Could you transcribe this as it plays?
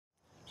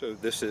So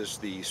this is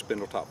the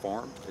Spindletop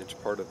Farm. It's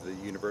part of the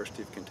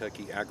University of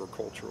Kentucky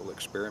Agricultural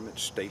Experiment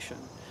Station.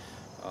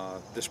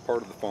 This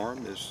part of the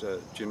farm is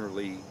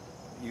generally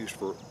used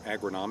for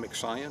agronomic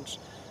science.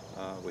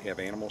 We have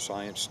animal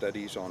science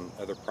studies on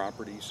other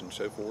properties and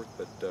so forth,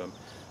 but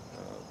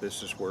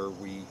this is where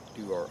we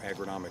do our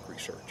agronomic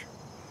research.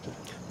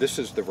 This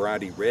is the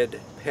variety Red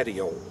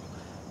Petiole.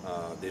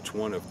 It's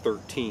one of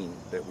 13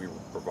 that we were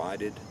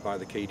provided by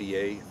the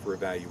KDA for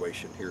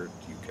evaluation here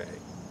at UK.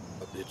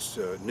 It's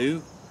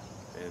new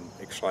and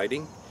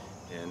exciting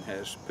and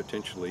has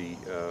potentially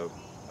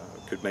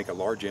could make a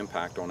large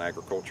impact on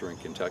agriculture in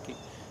Kentucky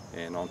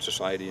and on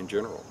society in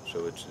general.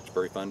 So it's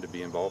very fun to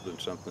be involved in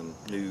something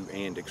new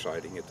and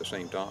exciting at the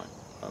same time.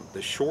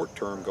 The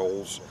short-term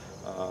goals,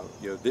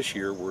 this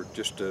year were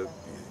just to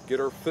get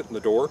our foot in the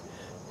door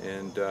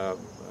and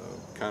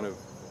kind of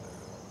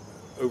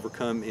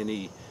overcome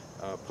any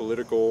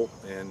political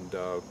and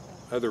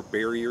other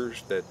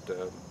barriers that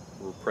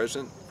were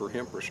present for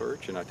hemp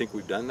research, and I think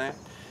we've done that.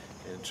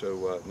 And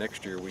so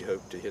next year we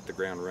hope to hit the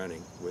ground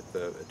running with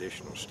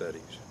additional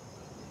studies.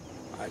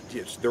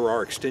 Yes, there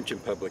are extension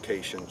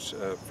publications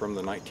from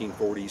the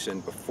 1940s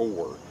and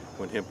before,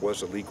 when hemp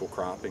was a legal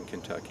crop in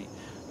Kentucky,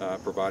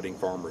 providing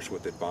farmers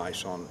with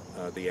advice on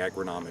the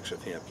agronomics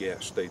of hemp.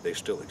 Yes, they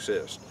still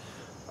exist.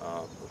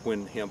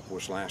 When hemp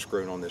was last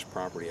grown on this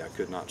property, I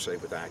could not say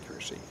with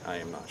accuracy. I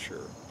am not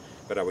sure,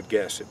 but I would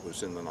guess it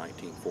was in the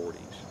 1940s.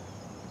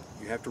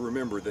 You have to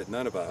remember that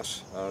none of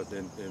us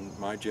in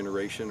my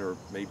generation, or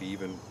maybe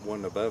even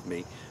one above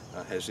me,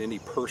 has any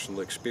personal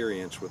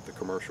experience with the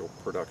commercial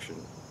production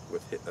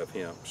of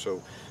hemp.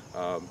 So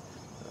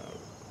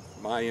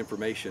my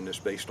information is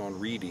based on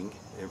reading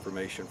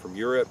information from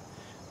Europe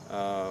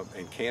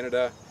and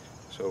Canada.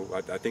 So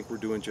I think we're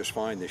doing just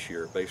fine this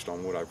year based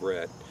on what I've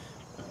read.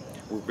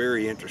 We're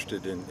very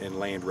interested in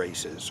land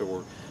races,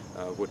 or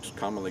what's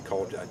commonly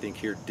called, I think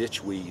here,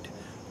 ditchweed.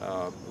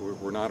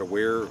 We're not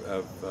aware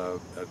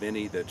of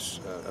any that's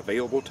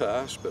available to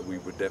us, but we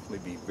would definitely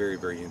be very,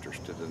 very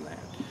interested in that.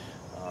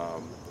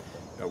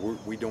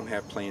 We don't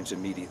have plans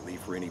immediately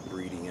for any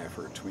breeding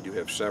efforts. We do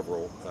have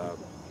several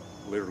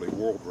literally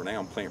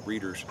world-renowned plant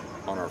breeders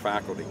on our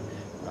faculty,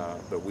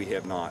 but we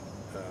have not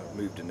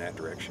moved in that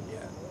direction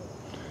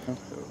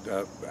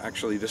yet.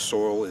 Actually, this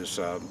soil is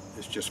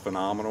just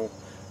phenomenal.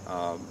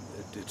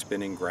 It's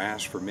been in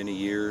grass for many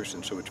years,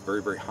 and so it's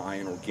very, very high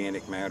in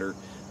organic matter,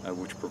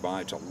 which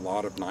provides a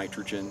lot of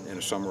nitrogen in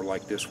a summer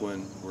like this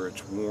one, where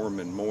it's warm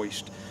and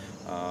moist,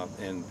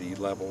 and the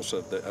levels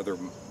of the other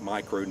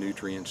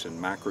micronutrients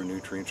and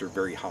macronutrients are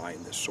very high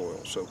in this soil.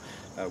 So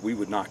we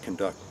would not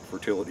conduct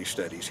fertility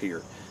studies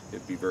here.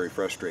 It'd be very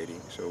frustrating.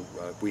 So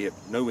we have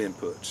no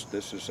inputs.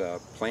 This is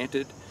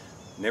planted,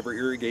 never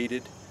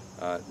irrigated,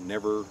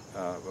 never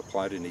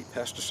applied any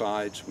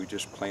pesticides. We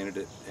just planted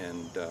it,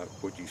 and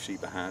what you see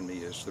behind me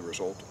is the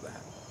result of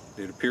that.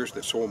 It appears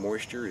that soil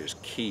moisture is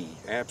key,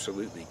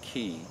 absolutely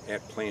key,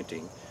 at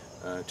planting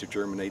to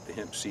germinate the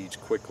hemp seeds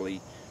quickly.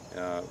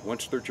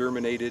 Once they're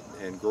germinated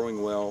and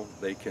growing well,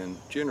 they can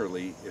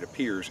generally, it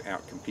appears,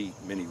 outcompete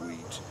many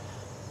weeds.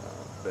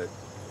 But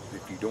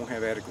if you don't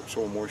have adequate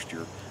soil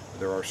moisture,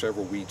 there are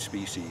several weed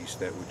species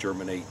that would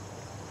germinate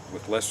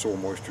with less soil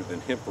moisture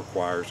than hemp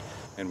requires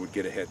and would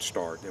get a head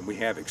start. And we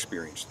have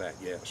experienced that,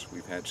 yes.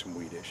 We've had some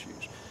weed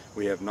issues.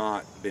 We have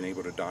not been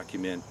able to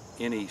document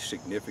any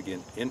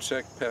significant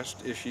insect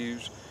pest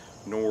issues,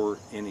 nor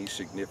any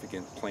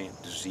significant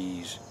plant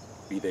disease,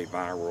 be they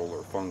viral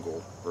or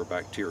fungal or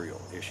bacterial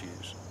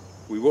issues.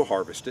 We will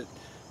harvest it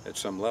at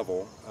some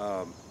level.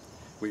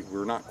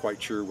 We're not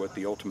quite sure what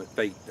the ultimate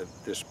fate of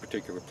this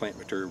particular plant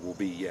material will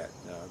be yet.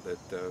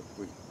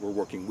 We're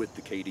working with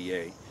the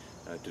KDA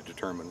to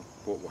determine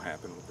what will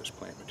happen with this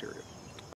plant material.